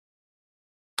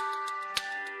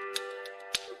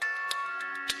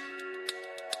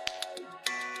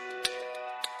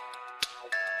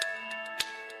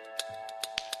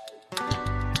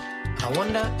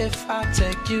wonder if I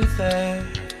take you there,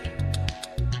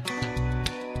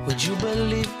 would you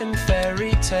believe in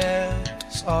fairy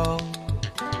tales? Oh,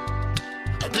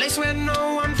 a place where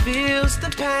no one feels the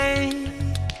pain,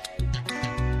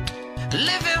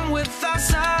 living without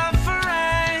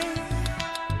suffering.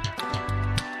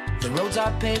 The roads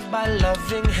are paved by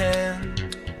loving hands,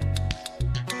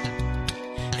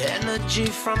 energy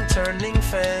from turning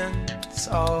fans.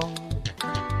 Oh,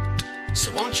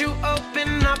 so won't you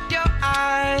open up your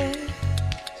eyes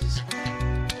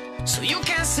so you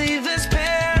can see this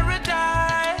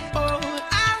paradise? Oh,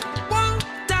 I won't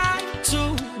die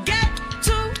to get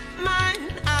to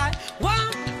mine. I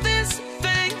want this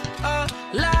thing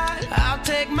alive. I'll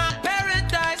take my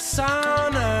paradise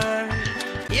on earth.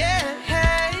 Yeah,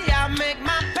 hey, I'll make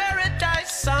my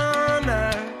paradise on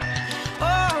earth.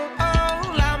 Oh,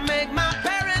 oh, I'll make my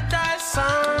paradise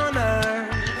on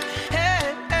earth.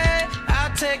 Hey, hey,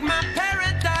 I'll take my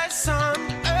paradise on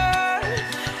earth.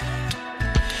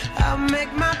 I'll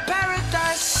make my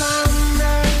paradise on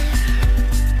earth.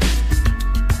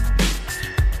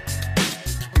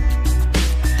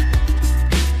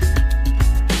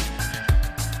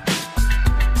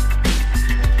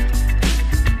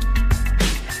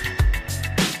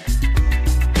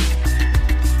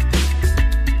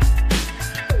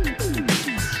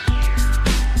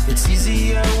 It's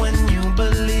easier when you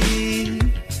believe.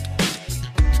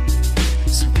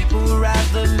 Some people would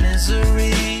rather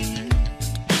misery.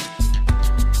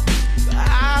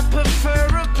 I prefer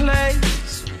a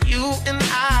place where you and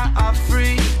I are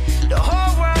free. The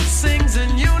whole world sings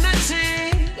in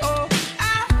unity. Oh,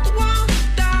 I won't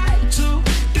die to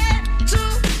get to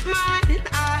mine.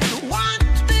 I want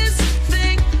this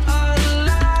thing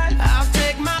alive. I'll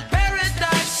take my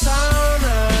paradise on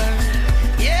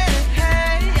earth. Yeah,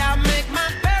 hey, I'll make my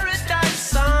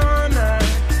paradise on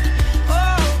earth.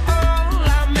 Oh, oh,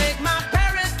 I'll make my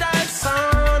paradise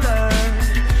on earth.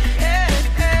 Hey,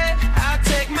 hey, I'll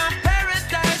take my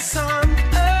paradise on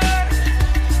earth.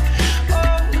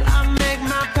 Oh, I'll make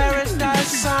my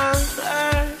paradise on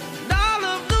earth. And all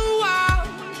of the while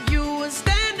you were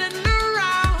standing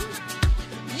around,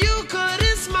 you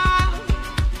couldn't smile,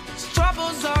 'cause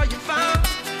trouble's all you found.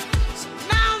 So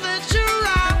now that you're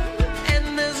out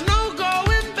and there's no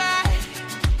going back,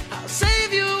 I'll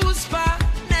save you a spot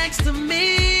next to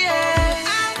me. Yeah.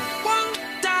 I won't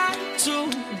die to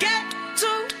get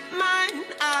to mine.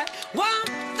 I want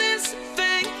this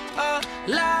thing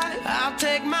alive. I'll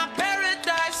take my